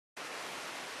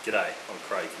G'day, I'm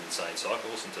Craig from Insane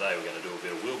Cycles, and today we're going to do a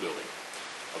bit of wheel building.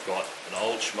 I've got an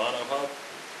old Shimano hub,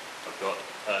 I've got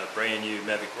a brand new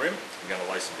Mavic rim. I'm going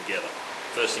to lace them together.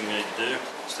 First thing we need to do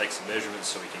is take some measurements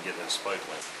so we can get that spoke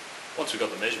length. Once we've got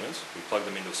the measurements, we plug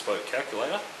them into a spoke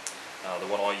calculator. The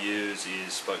one I use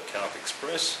is Spoke Calc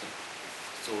Express.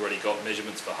 It's already got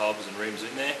measurements for hubs and rims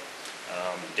in there.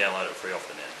 Download it free off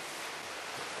the net.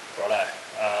 Righto.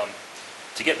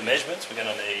 To get the measurements, we're going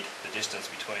to need the distance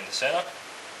between the centre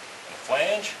and the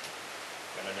flange.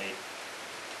 We're going to need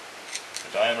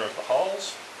the diameter of the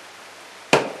holes,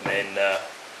 and then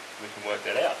we can work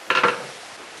that out.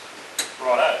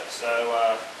 Righto, so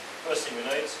first thing we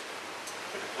need is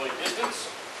the complete distance.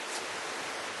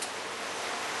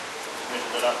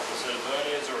 Measure that up with a set of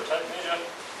verniers or a tape measure.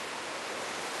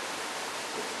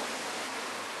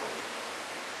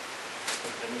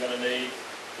 Then we're going to need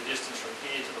the distance from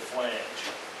here to the flange.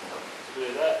 To do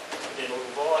that, again a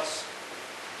little vise.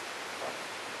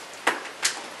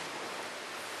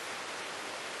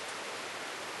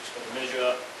 Just going to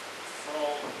measure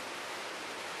from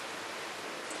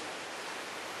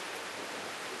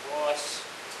the vise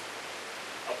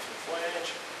up to the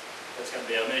flange. That's going to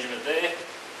be our measurement there.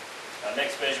 Our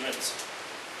next measurement's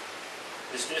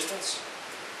this distance,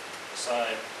 the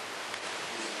same.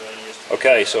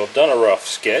 Okay, so I've done a rough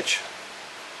sketch.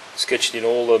 Sketched in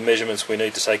all the measurements we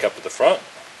need to take up to the front.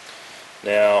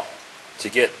 Now, to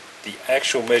get the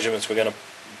actual measurements we're going to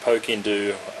poke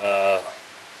into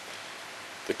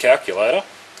the calculator,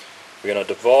 we're going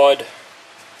to divide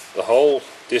the whole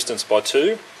distance by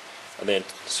 2 and then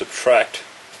subtract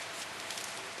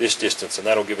this distance, and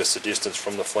that'll give us the distance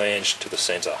from the flange to the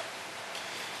centre.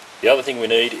 The other thing we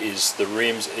need is the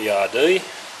rim's ERD.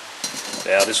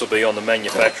 Now this will be on the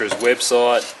manufacturer's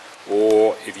website,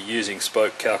 or if you're using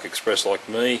Spoke Calc Express like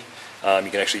me,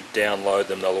 you can actually download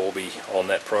them. They'll all be on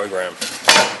that program.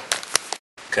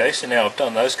 Okay, so now I've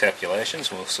done those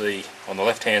calculations. We'll see on the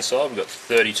left hand side we've got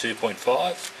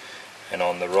 32.5, and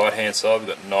on the right hand side we've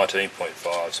got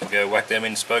 19.5. So we'll go whack them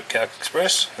in Spoke Calc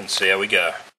Express and see how we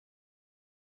go.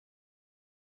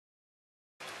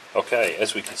 Okay,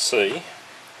 as we can see,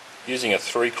 using a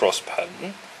 3-cross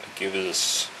pattern, it gives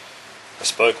us a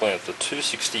spoke length of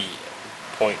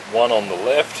 260.1 on the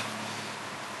left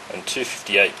and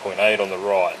 258.8 on the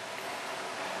right.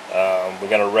 We're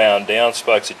going to round down.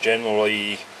 Spokes that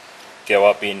generally go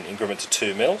up in increments of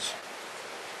 2 mils.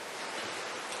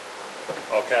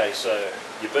 Okay, so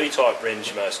your B-type rim is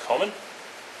your most common.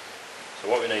 So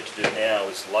what we need to do now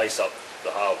is lace up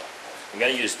the hub. I'm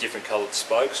going to use different coloured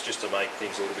spokes just to make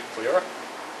things a little bit clearer.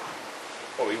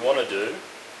 What we want to do,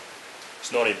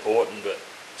 it's not important but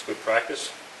it's good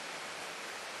practice,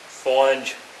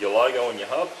 find your logo on your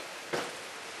hub,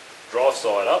 drive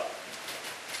side up.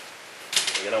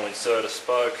 We're going to insert a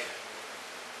spoke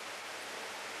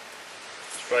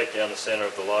straight down the centre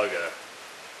of the logo.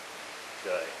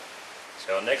 Okay,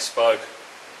 so our next spoke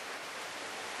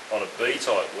on a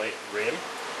B-type rim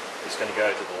is going to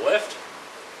go to the left.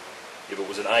 If it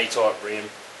was an A-type rim,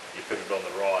 you put it on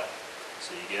the right.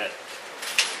 So you get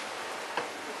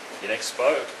your next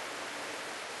spoke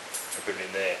and put it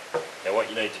in there. Now what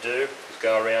you need to do is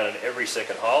go around in every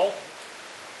second hole.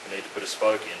 You need to put a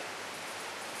spoke in.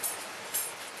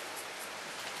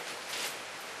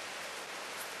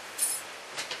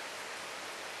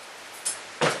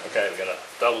 Okay, we're going to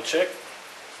double check.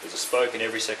 There's a spoke in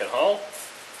every second hole.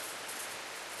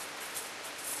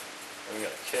 And we're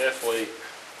going to carefully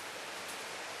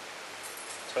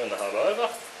turn the hub over.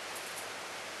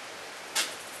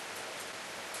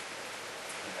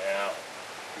 Now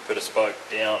we put a spoke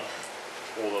down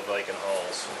all the vacant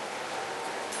holes.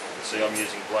 You can see I'm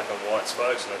using black and white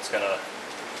spokes, and it's going to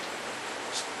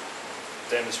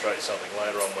demonstrate something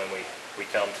later on when we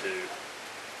come to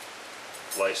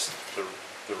lace the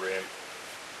rim.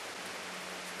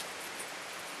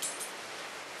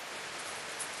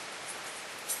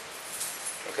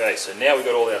 Okay, so now we've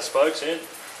got all our spokes in. I'm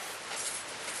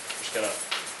just going to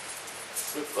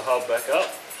flip the hub back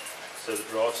up so the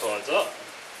drive side's up.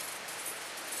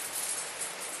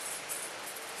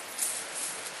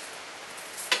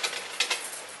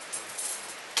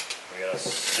 We're going to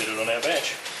sit it on our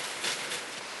bench.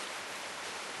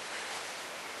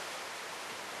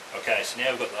 Okay, so now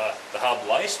we've got the hub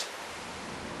laced.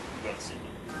 We've got it sitting